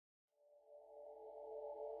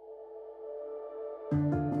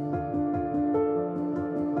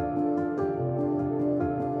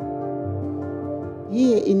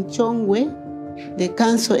in Chongwe, the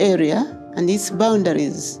council area and its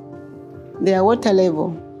boundaries. Their water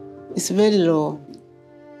level is very low.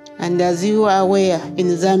 And as you are aware, in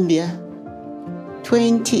Zambia,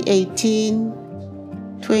 2018,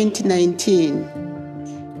 2019,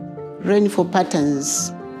 rainfall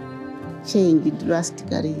patterns changed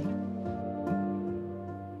drastically.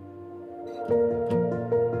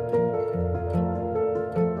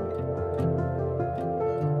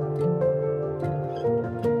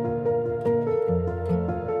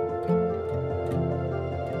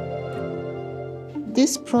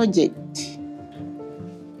 This project,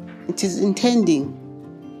 it is intending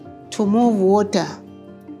to move water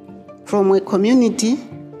from a community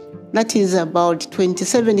that is about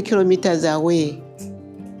 27 kilometers away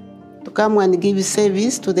to come and give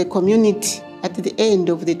service to the community at the end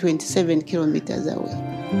of the 27 kilometers away.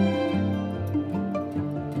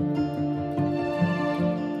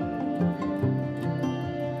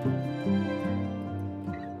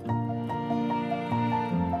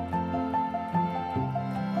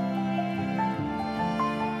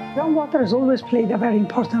 Groundwater has always played a very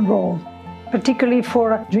important role, particularly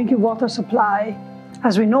for drinking water supply.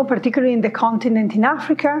 As we know, particularly in the continent in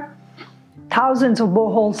Africa, thousands of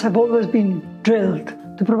boreholes have always been drilled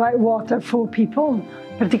to provide water for people,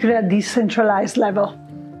 particularly at this centralized level,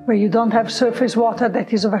 where you don't have surface water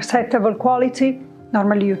that is of acceptable quality.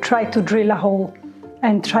 Normally you try to drill a hole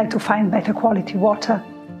and try to find better quality water.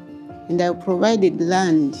 And I provided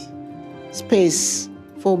land, space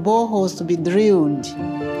for boreholes to be drilled.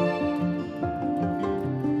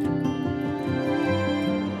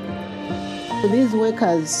 So these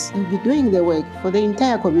workers will be doing the work for the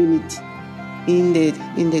entire community in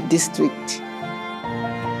the district.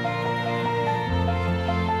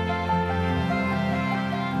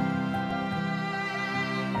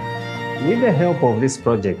 With the help of this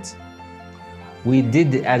project, we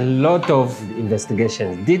did a lot of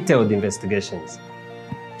investigations, detailed investigations.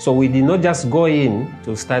 So we did not just go in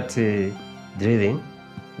to start drilling.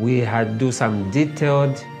 We had to do some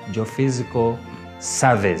detailed geophysical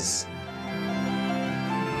surveys.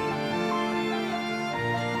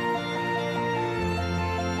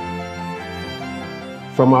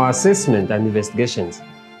 From our assessment and investigations,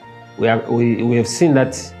 we have seen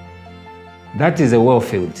that is a well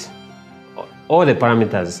field. All the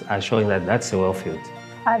parameters are showing that that's a well field.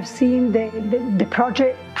 I've seen the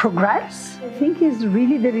project progress. I think it's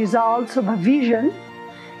really the results of a vision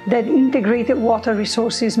that integrated water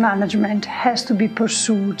resources management has to be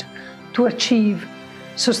pursued to achieve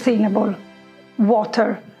sustainable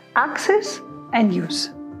water access and use.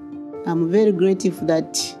 I'm very grateful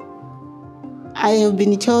that I have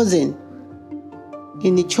been chosen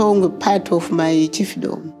in the Chongwe part of my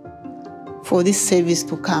chiefdom for this service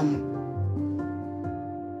to come.